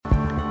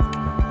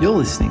You're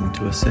listening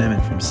to a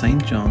sermon from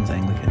St John's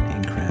Anglican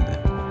in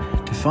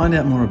Cranbourne. To find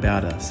out more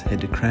about us,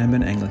 head to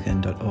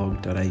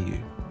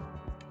cranbourneanglican.org.au.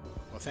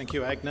 Well, thank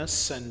you,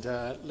 Agnes, and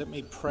let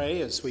me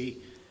pray as we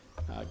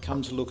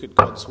come to look at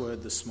God's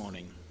Word this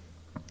morning.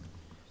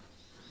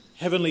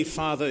 Heavenly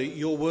Father,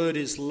 your Word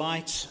is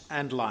light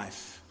and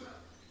life.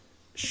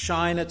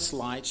 Shine its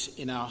light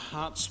in our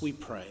hearts, we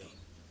pray,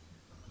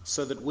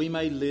 so that we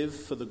may live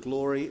for the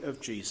glory of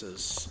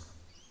Jesus.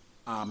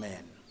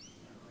 Amen.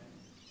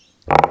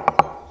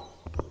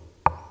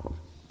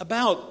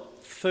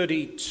 About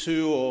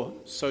 32 or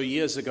so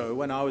years ago,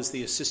 when I was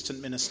the assistant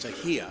minister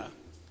here,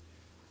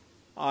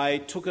 I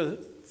took a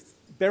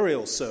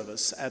burial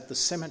service at the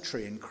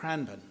cemetery in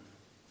Cranbourne.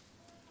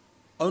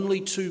 Only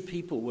 2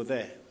 people were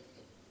there.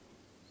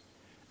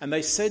 And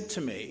they said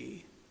to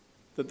me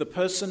that the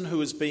person who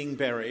was being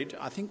buried,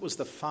 I think was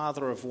the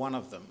father of one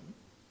of them,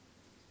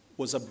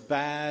 was a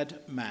bad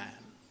man.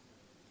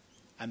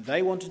 And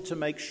they wanted to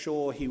make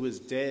sure he was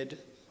dead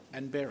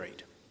and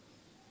buried.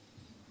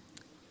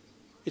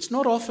 It's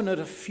not often at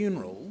a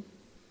funeral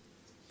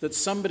that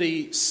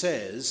somebody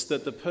says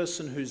that the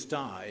person who's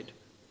died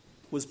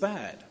was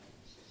bad.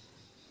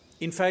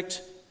 In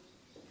fact,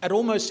 at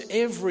almost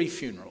every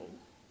funeral,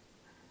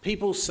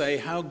 people say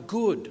how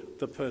good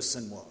the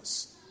person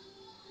was.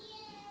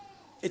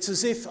 It's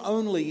as if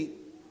only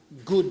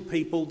good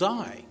people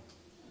die,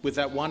 with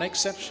that one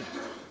exception.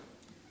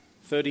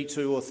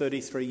 32 or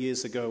 33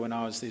 years ago when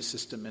I was the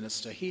assistant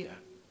minister here.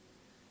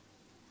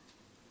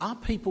 Are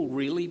people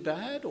really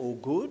bad or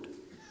good?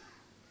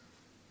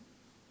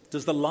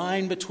 Does the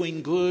line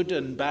between good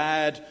and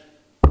bad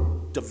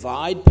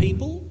divide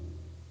people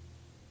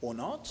or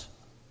not?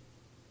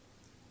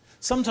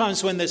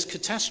 Sometimes when there's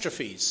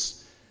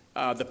catastrophes,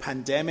 the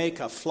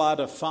pandemic, a flood,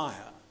 a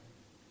fire,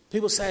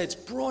 people say it's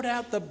brought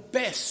out the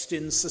best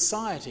in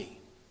society.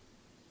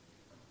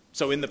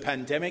 So in the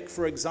pandemic,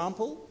 for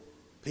example,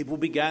 people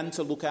began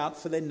to look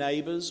out for their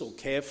neighbours or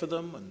care for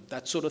them and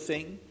that sort of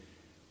thing.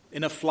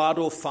 In a flood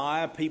or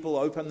fire, people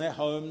open their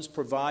homes,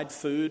 provide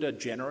food, are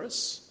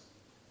generous.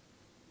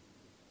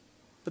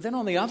 But then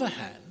on the other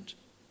hand,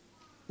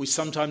 we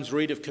sometimes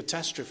read of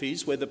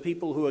catastrophes where the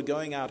people who are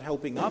going out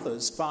helping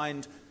others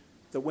find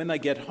that when they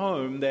get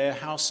home, their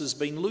house has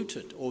been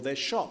looted or their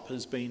shop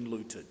has been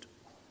looted.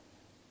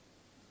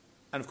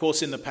 And of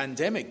course, in the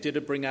pandemic, did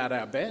it bring out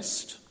our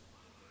best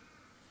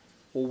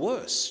or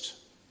worst?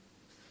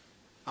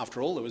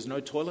 After all, there was no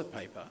toilet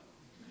paper.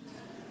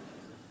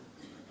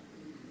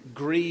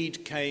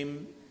 Greed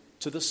came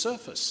to the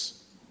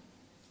surface.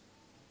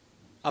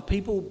 Are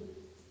people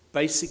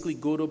basically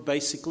good or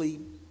basically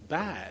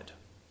bad?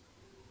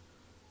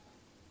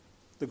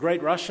 The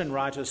great Russian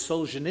writer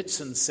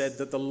Solzhenitsyn said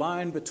that the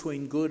line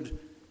between good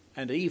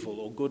and evil,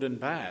 or good and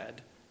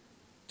bad,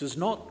 does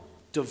not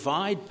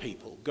divide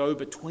people, go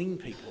between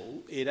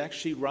people. It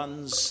actually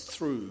runs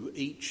through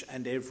each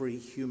and every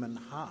human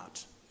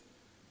heart.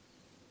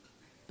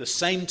 The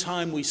same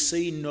time we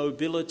see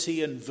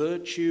nobility and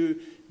virtue,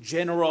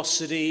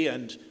 generosity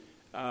and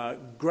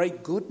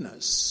great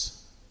goodness,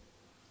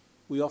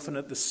 we often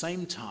at the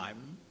same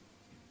time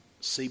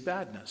see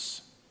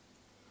badness.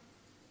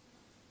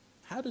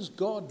 How does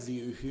God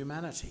view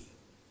humanity?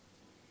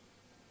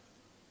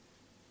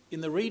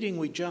 In the reading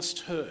we just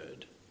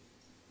heard,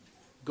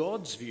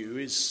 God's view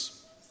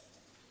is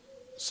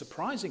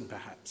surprising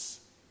perhaps,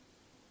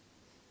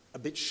 a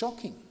bit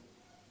shocking.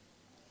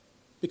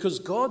 Because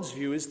God's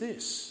view is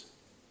this: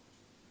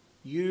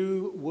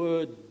 you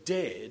were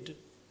dead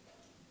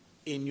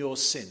in your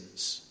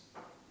sins.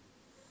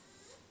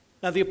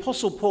 Now, the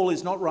Apostle Paul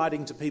is not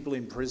writing to people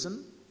in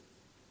prison.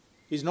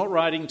 He's not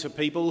writing to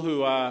people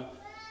who are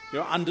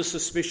under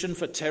suspicion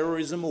for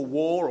terrorism or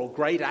war or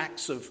great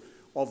acts of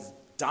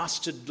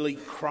dastardly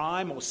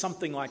crime or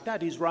something like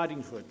that. He's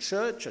writing to a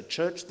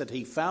church that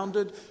he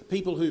founded,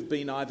 people who've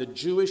been either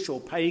Jewish or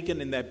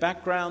pagan in their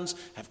backgrounds,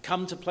 have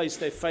come to place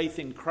their faith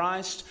in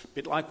Christ, a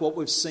bit like what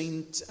we've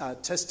seen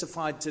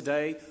testified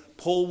today.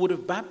 Paul would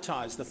have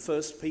baptized the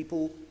first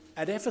people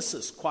at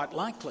Ephesus, quite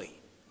likely,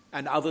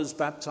 and others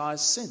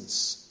baptized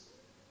since.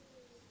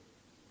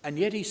 And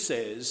yet he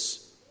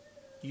says,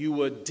 you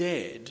were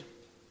dead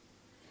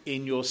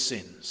in your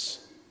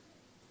sins.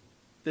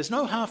 There's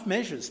no half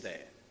measures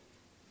there.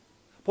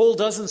 Paul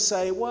doesn't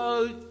say,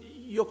 well,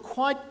 you're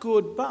quite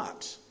good,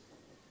 but.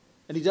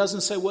 And he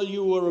doesn't say, well,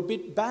 you were a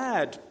bit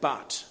bad,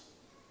 but.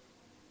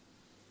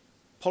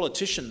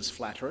 Politicians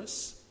flatter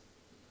us.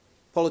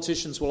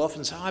 Politicians will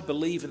often say, I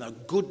believe in the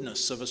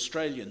goodness of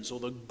Australians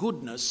or the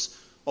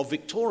goodness of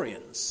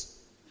Victorians,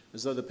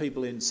 as though the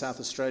people in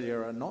South Australia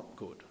are not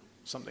good,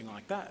 something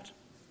like that.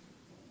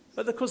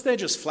 But because they're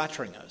just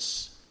flattering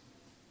us,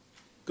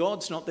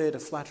 God's not there to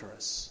flatter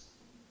us.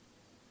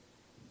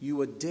 You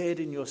were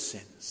dead in your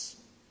sins.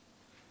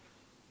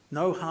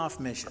 No half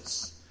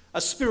measures.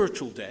 A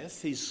spiritual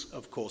death he's,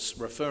 of course,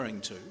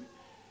 referring to.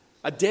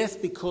 A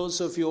death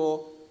because of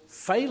your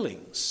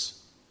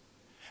failings.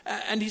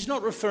 And he's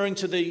not referring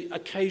to the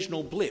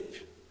occasional blip.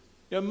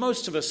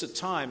 Most of us at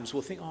times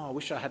will think, I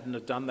wish I hadn't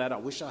have done that. I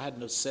wish I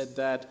hadn't have said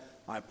that.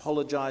 I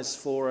apologize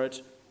for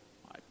it,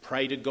 I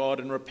pray to God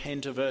and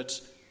repent of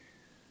it.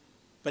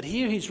 But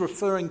here he's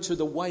referring to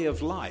the way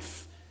of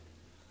life.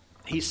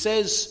 He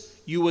says,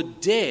 you were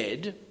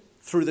dead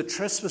through the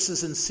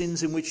trespasses and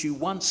sins in which you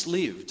once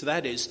lived,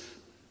 that is,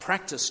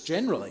 practiced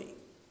generally,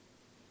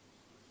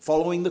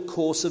 following the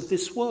course of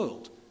this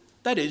world.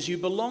 That is, you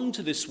belong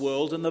to this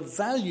world and the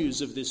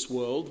values of this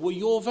world were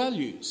your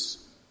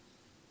values.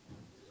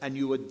 And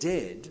you were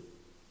dead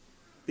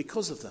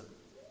because of them.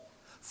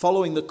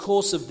 Following the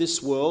course of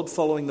this world,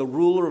 following the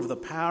ruler of the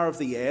power of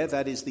the air,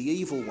 that is the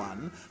evil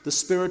one, the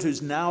spirit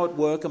who's now at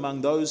work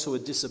among those who are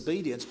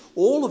disobedient.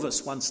 All of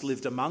us once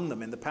lived among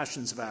them in the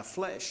passions of our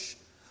flesh,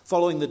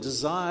 following the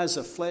desires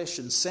of flesh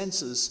and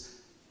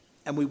senses,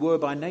 and we were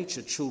by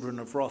nature children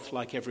of wrath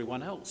like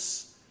everyone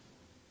else.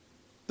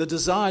 The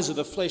desires of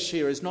the flesh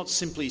here is not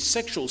simply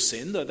sexual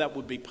sin, though that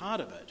would be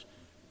part of it,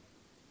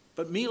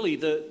 but merely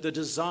the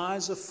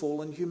desires of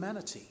fallen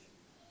humanity.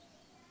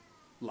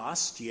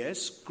 Lust,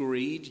 yes.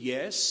 Greed,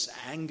 yes.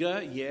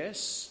 Anger,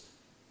 yes.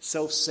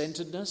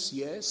 Self-centeredness,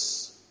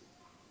 yes.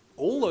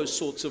 All those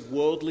sorts of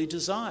worldly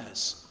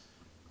desires.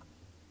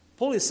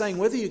 Paul is saying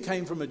whether you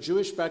came from a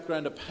Jewish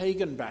background, a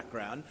pagan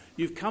background,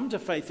 you've come to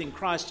faith in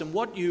Christ, and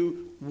what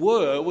you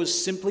were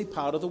was simply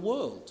part of the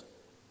world,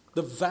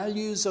 the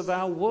values of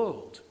our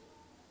world.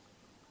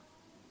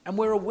 And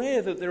we're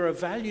aware that there are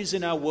values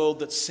in our world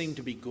that seem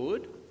to be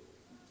good,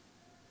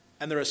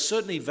 and there are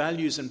certainly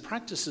values and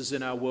practices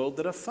in our world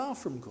that are far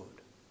from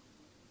good.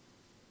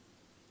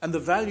 And the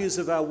values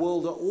of our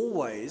world are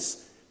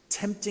always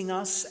tempting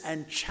us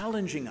and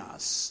challenging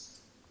us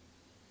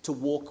to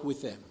walk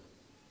with them,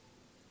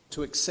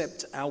 to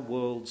accept our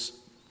world's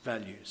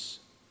values.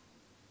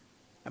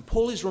 And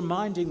Paul is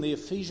reminding the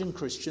Ephesian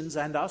Christians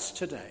and us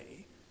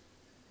today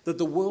that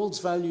the world's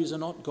values are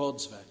not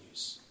God's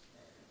values,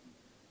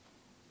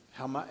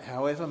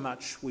 however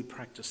much we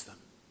practice them.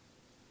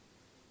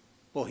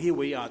 Well, here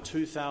we are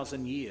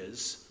 2,000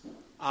 years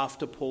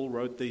after Paul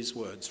wrote these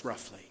words,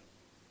 roughly.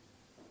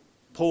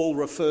 Paul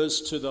refers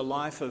to the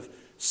life of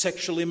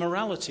sexual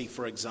immorality,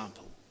 for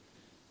example,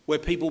 where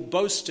people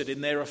boasted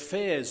in their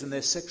affairs and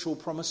their sexual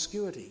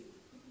promiscuity.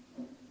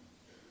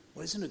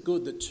 Well, isn't it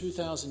good that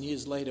 2,000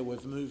 years later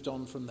we've moved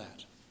on from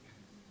that?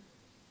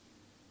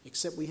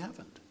 Except we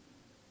haven't.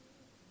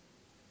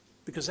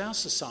 Because our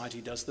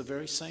society does the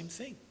very same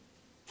thing.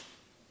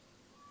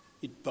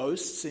 It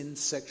boasts in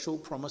sexual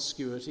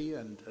promiscuity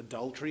and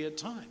adultery at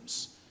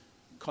times.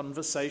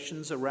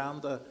 Conversations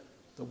around the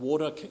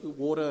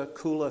water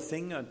cooler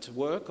thing at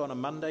work on a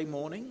Monday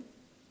morning.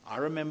 I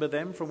remember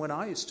them from when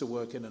I used to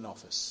work in an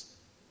office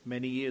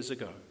many years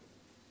ago.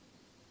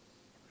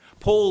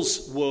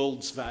 Paul's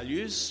world's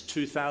values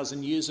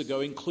 2,000 years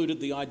ago included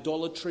the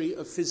idolatry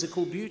of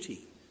physical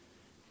beauty.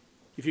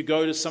 If you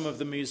go to some of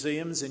the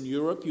museums in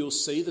Europe, you'll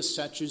see the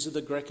statues of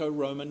the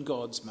Greco-Roman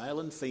gods, male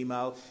and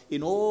female,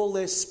 in all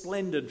their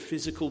splendid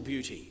physical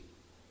beauty.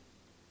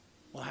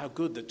 Well, how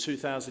good that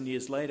 2,000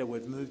 years later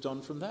we've moved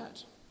on from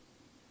that.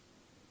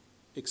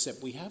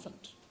 Except we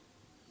haven't.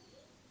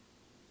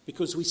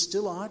 Because we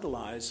still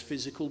idolize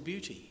physical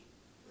beauty.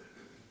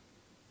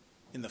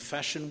 In the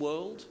fashion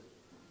world,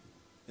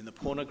 in the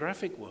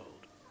pornographic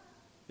world,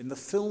 in the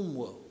film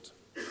world,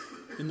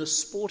 in the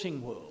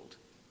sporting world,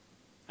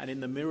 and in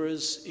the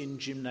mirrors in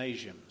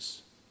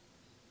gymnasiums.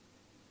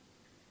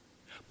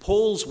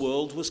 Paul's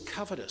world was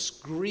covetous,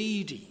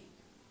 greedy,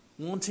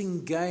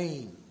 wanting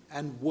gain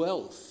and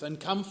wealth and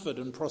comfort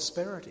and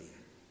prosperity.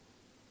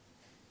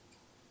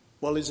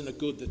 Well, isn't it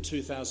good that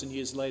 2,000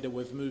 years later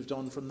we've moved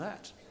on from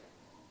that?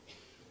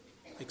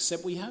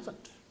 Except we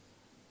haven't.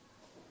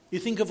 You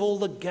think of all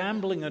the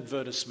gambling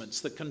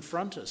advertisements that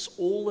confront us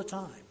all the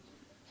time.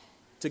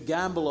 To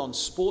gamble on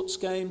sports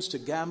games, to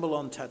gamble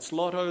on Tats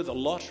Lotto, the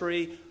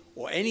lottery,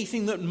 or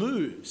anything that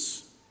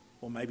moves,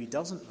 or maybe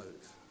doesn't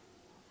move.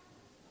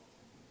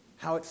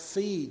 How it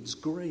feeds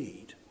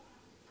greed,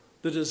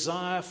 the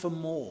desire for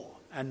more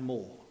and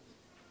more.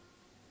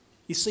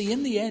 You see,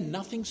 in the end,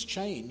 nothing's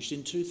changed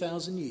in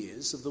 2,000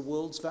 years of the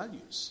world's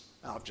values.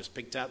 I've just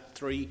picked out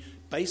 3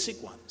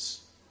 basic ones.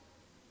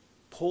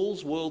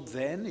 Paul's world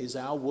then is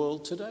our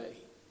world today.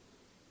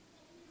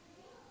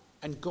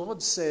 And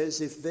God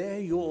says, if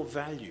they're your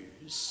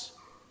values,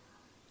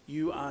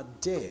 you are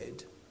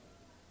dead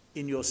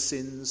in your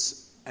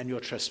sins and your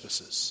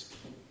trespasses.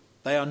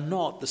 They are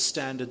not the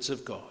standards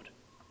of God.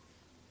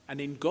 And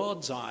in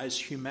God's eyes,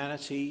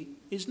 humanity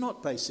is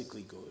not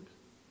basically good.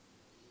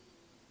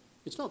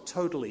 It's not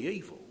totally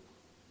evil,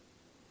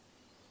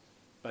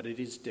 but it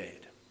is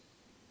dead.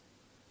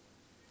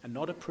 And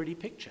not a pretty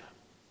picture.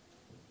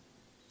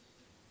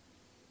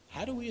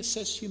 How do we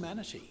assess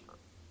humanity?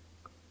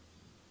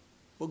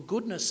 Well,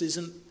 goodness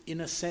isn't,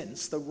 in a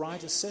sense, the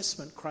right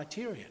assessment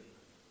criterion.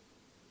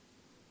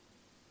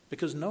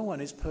 Because no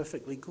one is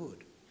perfectly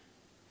good.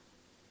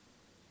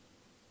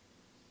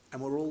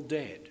 And we're all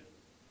dead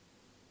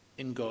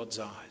in God's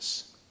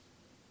eyes.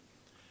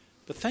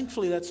 But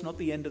thankfully that's not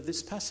the end of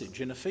this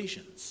passage in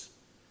Ephesians.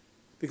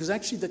 Because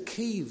actually the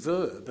key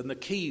verb and the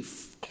key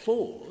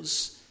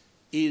clause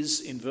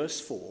is in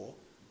verse 4,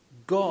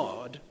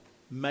 God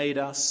made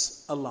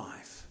us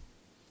alive.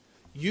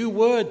 You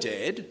were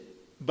dead,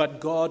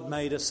 but God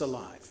made us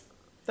alive.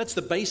 That's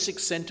the basic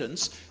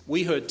sentence.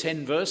 We heard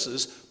 10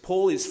 verses.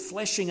 Paul is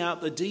fleshing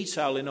out the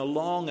detail in a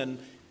long and,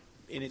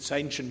 in its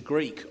ancient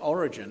Greek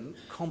origin,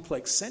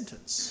 complex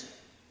sentence.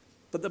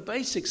 But the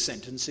basic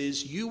sentence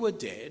is, you were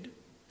dead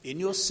in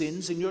your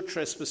sins, in your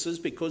trespasses,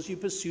 because you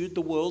pursued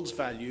the world's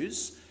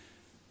values,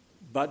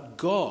 but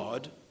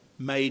God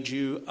made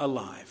you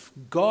alive.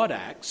 God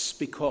acts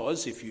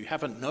because, if you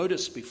haven't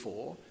noticed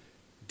before,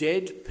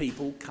 dead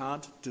people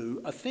can't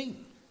do a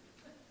thing.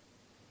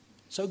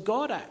 So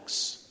God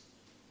acts.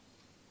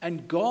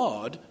 And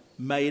God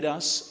made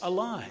us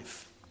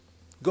alive.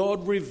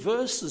 God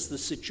reverses the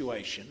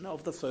situation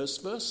of the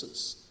first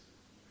verses.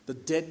 The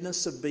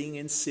deadness of being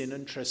in sin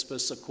and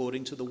trespass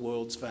according to the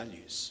world's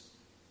values.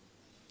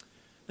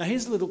 Now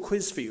here's a little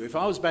quiz for you. If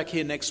I was back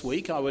here next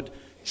week, I would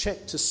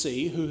check to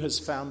see who has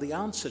found the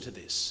answer to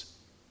this.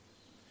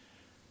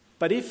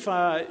 But if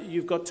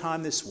you've got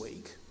time this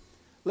week,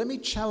 let me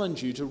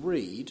challenge you to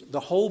read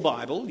the whole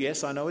Bible.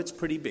 Yes, I know it's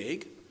pretty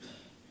big.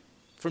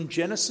 From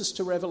Genesis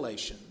to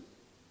Revelation.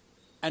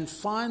 And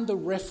find the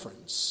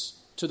reference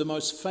to the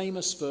most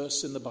famous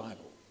verse in the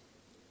Bible.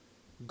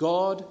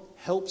 God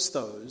helps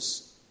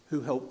those who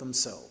help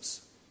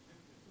themselves.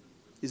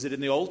 Is it in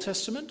the Old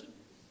Testament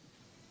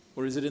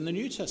or is it in the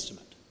New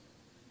Testament?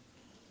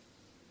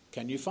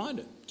 Can you find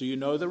it? Do you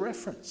know the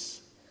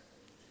reference?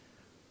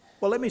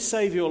 Well, let me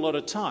save you a lot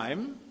of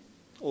time,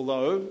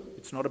 although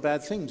it's not a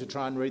bad thing to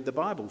try and read the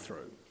Bible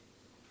through.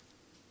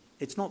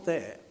 It's not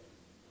there.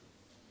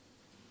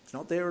 It's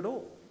not there at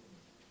all.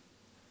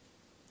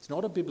 It's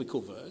not a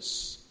biblical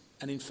verse,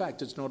 and in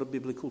fact, it's not a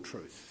biblical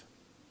truth.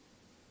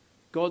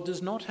 God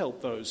does not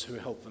help those who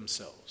help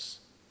themselves.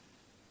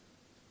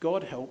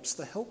 God helps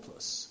the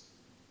helpless.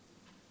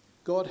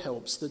 God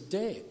helps the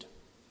dead.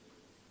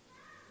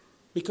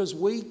 Because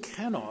we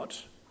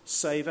cannot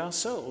save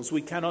ourselves.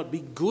 We cannot be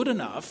good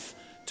enough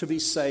to be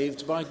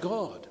saved by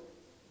God.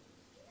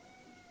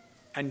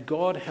 And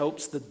God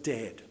helps the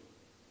dead.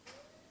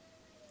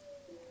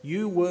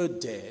 You were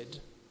dead,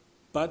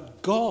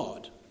 but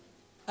God,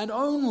 and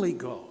only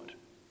God,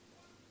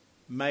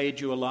 made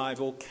you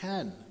alive or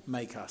can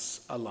make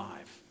us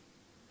alive.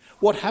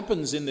 What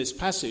happens in this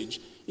passage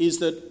is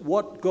that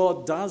what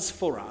God does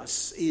for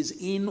us is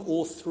in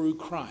or through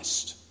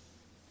Christ.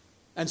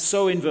 And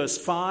so in verse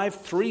 5,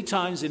 3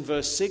 times in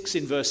verse 6,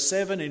 in verse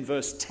 7, in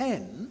verse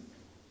 10,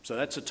 so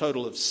that's a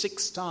total of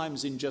 6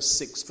 times in just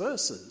 6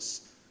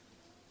 verses,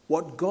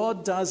 what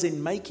God does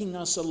in making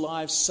us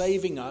alive,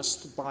 saving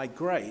us by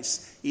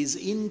grace, is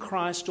in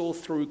Christ or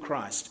through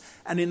Christ.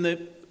 And in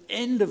the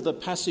end of the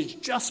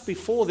passage just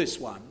before this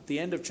one, the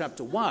end of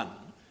chapter 1,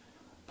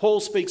 Paul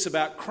speaks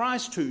about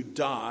Christ who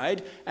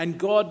died and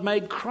God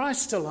made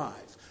Christ alive.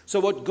 So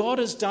what God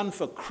has done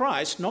for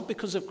Christ, not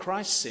because of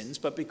Christ's sins,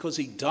 but because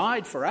he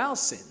died for our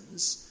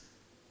sins,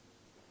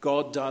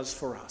 God does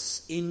for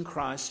us in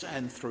Christ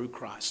and through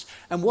Christ.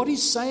 And what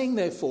he's saying,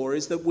 therefore,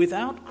 is that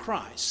without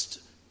Christ,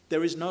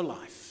 there is no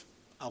life,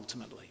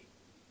 ultimately.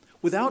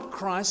 Without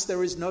Christ,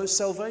 there is no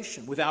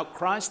salvation. Without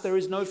Christ, there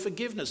is no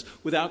forgiveness.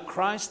 Without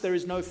Christ, there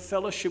is no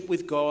fellowship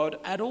with God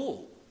at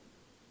all.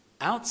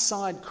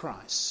 Outside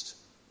Christ,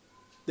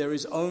 there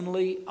is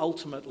only,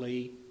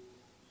 ultimately,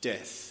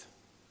 death.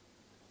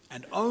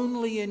 And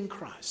only in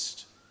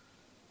Christ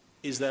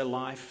is there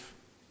life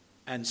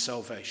and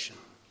salvation.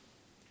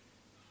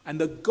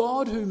 And the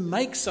God who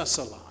makes us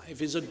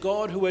alive is a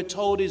God who we're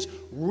told is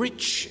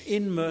rich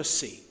in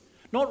mercy.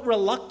 Not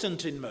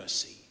reluctant in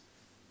mercy,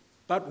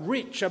 but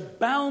rich,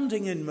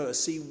 abounding in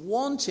mercy,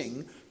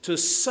 wanting to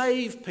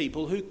save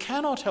people who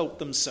cannot help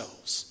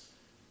themselves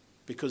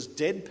because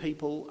dead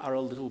people are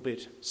a little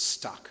bit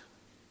stuck.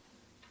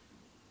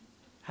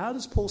 How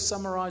does Paul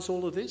summarize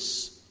all of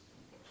this?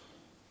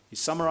 He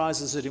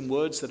summarizes it in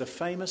words that are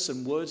famous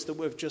and words that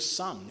we've just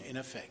sung, in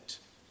effect.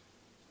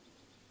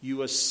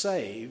 You are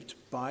saved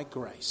by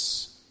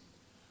grace.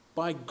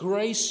 By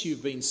grace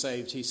you've been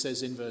saved, he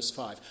says in verse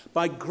 5.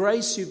 By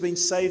grace you've been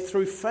saved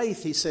through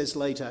faith, he says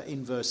later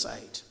in verse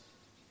 8.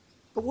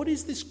 But what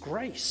is this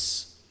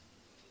grace?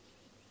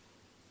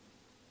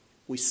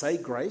 We say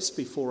grace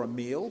before a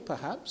meal,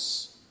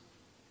 perhaps,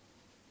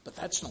 but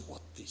that's not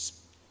what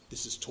this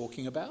is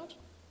talking about.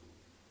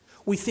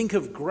 We think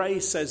of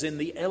grace as in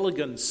the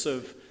elegance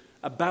of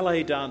a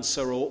ballet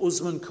dancer or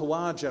Usman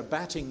Khawaja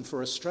batting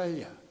for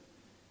Australia.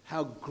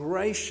 How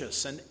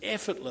gracious and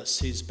effortless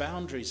his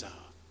boundaries are.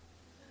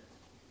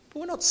 But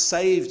we're not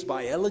saved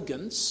by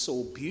elegance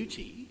or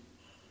beauty.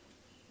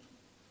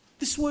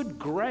 This word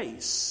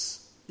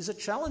grace is a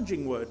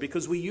challenging word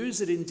because we use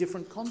it in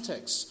different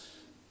contexts.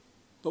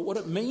 But what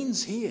it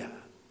means here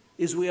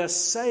is we are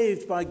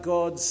saved by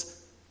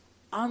God's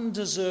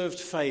undeserved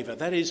favour.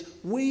 That is,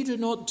 we do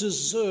not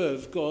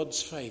deserve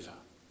God's favour.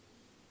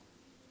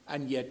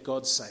 And yet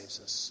God saves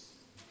us.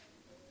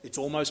 It's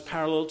almost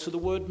parallel to the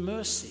word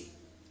mercy.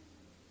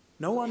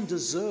 No one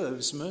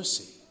deserves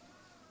mercy.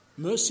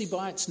 Mercy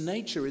by its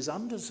nature is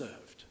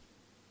undeserved.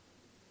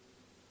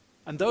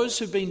 And those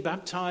who've been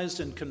baptized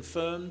and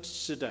confirmed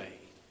today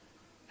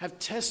have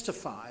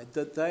testified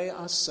that they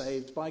are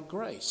saved by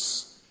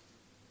grace.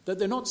 That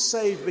they're not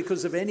saved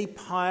because of any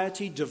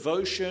piety,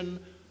 devotion,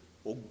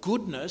 or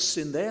goodness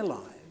in their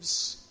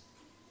lives.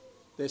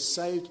 They're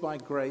saved by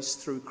grace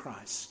through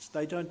Christ.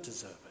 They don't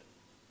deserve it.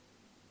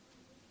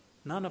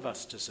 None of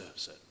us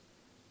deserves it.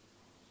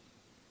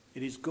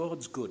 It is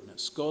God's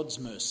goodness, God's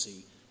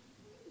mercy,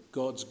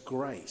 God's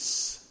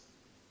grace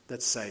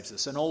that saves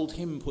us. An old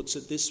hymn puts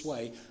it this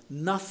way: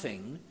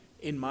 nothing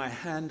in my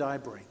hand I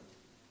bring,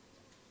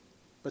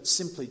 but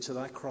simply to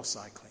thy cross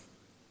I cling.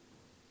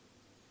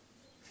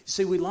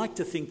 See, we like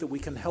to think that we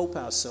can help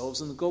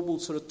ourselves and God will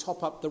sort of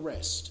top up the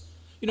rest.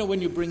 You know,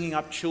 when you're bringing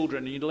up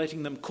children and you're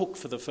letting them cook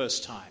for the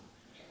first time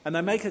and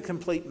they make a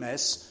complete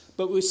mess,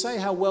 but we say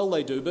how well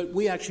they do, but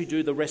we actually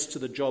do the rest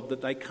of the job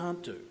that they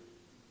can't do.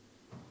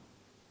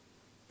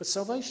 But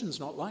salvation's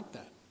not like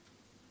that.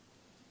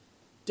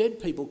 Dead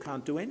people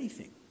can't do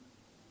anything.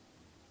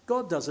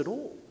 God does it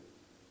all,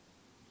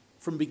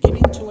 from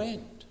beginning to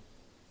end.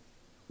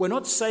 We're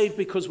not saved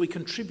because we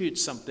contribute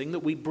something, that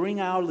we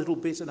bring our little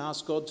bit and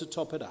ask God to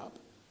top it up.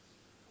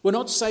 We're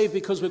not saved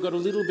because we've got a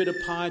little bit of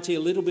piety, a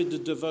little bit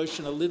of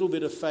devotion, a little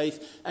bit of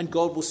faith, and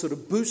God will sort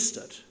of boost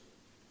it.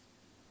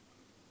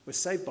 We're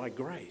saved by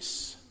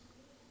grace,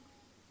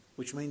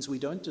 which means we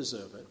don't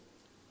deserve it,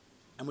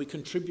 and we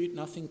contribute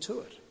nothing to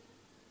it.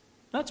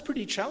 That's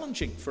pretty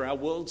challenging for our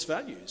world's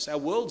values. Our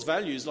world's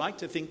values like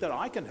to think that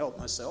I can help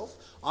myself.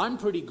 I'm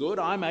pretty good,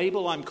 I'm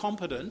able, I'm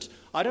competent.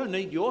 I don't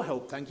need your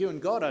help, thank you.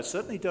 And God, I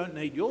certainly don't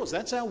need yours.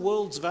 That's our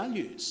world's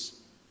values.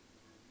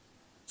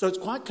 So it's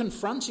quite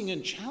confronting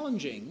and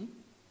challenging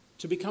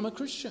to become a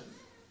Christian.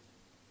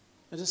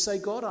 And to say,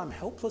 God, I'm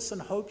helpless and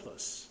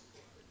hopeless.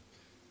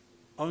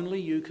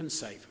 Only you can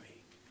save me.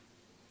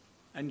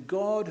 And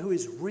God, who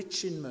is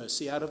rich in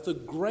mercy, out of the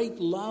great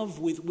love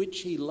with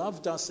which he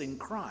loved us in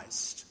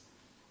Christ,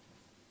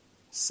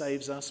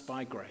 saves us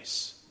by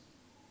grace,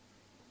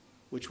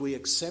 which we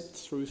accept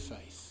through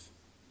faith,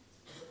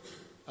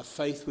 a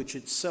faith which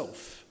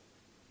itself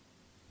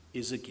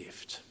is a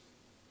gift.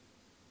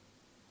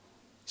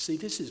 See,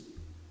 this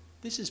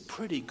is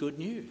pretty good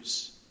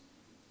news.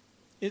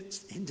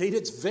 It's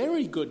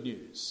very good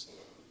news.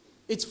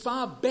 It's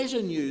far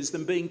better news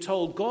than being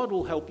told God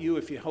will help you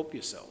if you help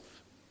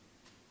yourself.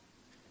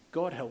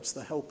 God helps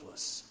the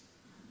helpless,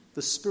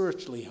 the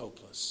spiritually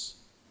helpless,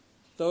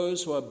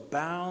 those who are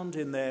bound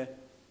in their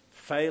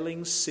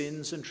failings,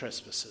 sins and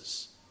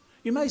trespasses.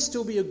 You may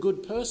still be a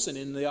good person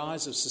in the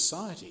eyes of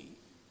society,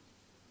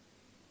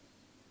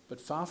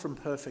 but far from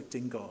perfect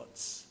in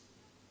God's,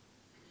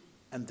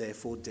 and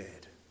therefore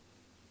dead.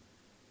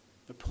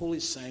 But Paul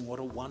is saying, what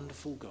a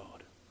wonderful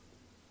God.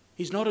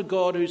 He's not a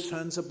God who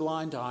turns a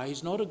blind eye.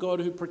 He's not a God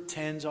who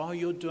pretends, oh,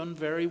 you're done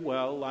very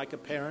well, like a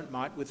parent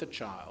might with a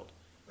child.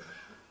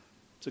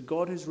 It's a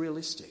God who's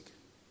realistic.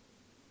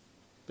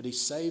 But he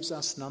saves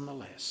us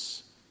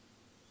nonetheless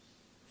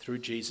through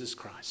Jesus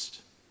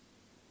Christ.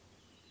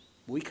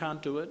 We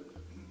can't do it.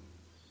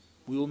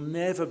 We'll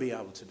never be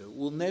able to do it.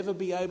 We'll never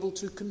be able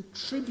to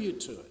contribute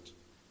to it.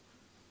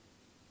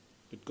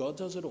 But God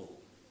does it all,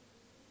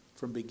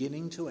 from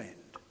beginning to end,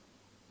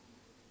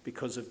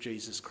 because of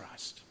Jesus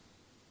Christ.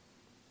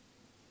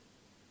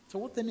 So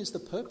what then is the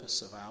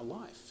purpose of our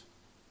life?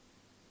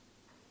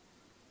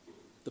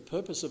 The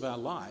purpose of our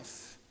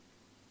life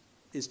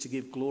is to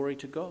give glory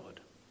to God,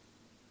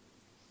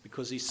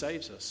 because he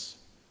saves us.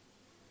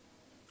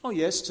 Oh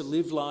yes, to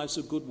live lives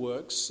of good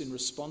works in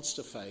response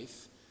to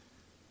faith,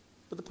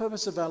 but the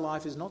purpose of our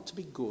life is not to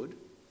be good.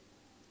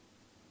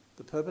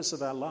 The purpose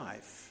of our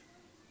life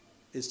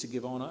is to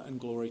give honour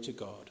and glory to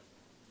God,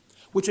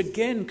 which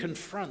again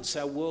confronts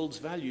our world's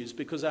values,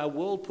 because our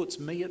world puts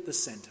me at the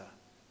centre.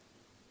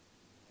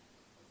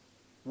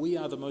 We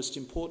are the most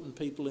important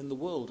people in the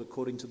world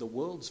according to the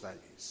world's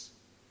values.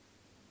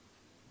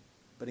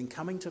 But in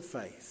coming to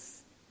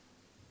faith,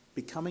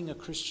 becoming a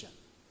Christian,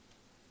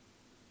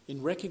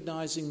 in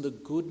recognising the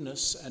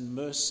goodness and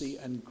mercy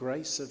and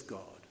grace of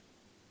God,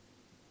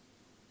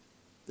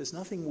 there's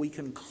nothing we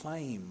can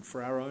claim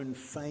for our own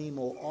fame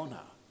or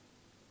honour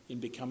in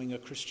becoming a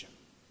Christian.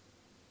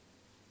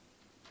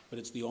 But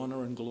it's the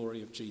honour and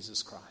glory of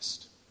Jesus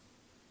Christ.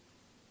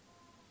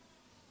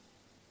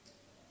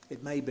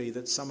 It may be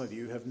that some of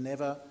you have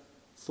never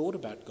thought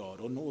about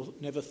God or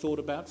never thought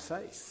about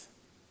faith.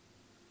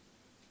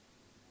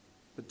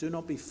 But do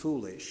not be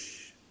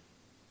foolish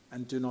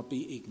and do not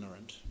be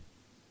ignorant.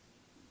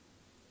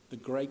 The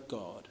great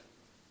God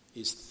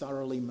is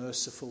thoroughly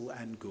merciful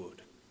and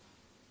good.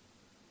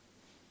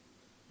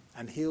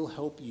 And he'll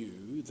help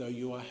you though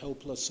you are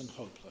helpless and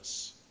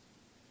hopeless.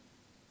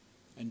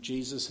 And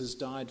Jesus has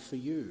died for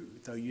you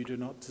though you do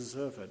not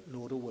deserve it,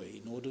 nor do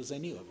we, nor does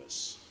any of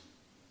us.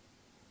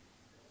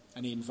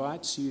 And he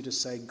invites you to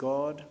say,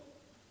 God,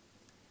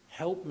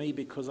 help me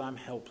because I'm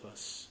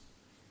helpless.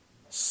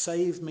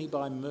 Save me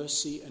by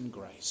mercy and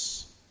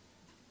grace.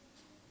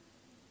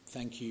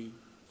 Thank you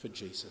for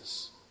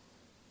Jesus.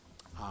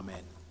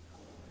 Amen.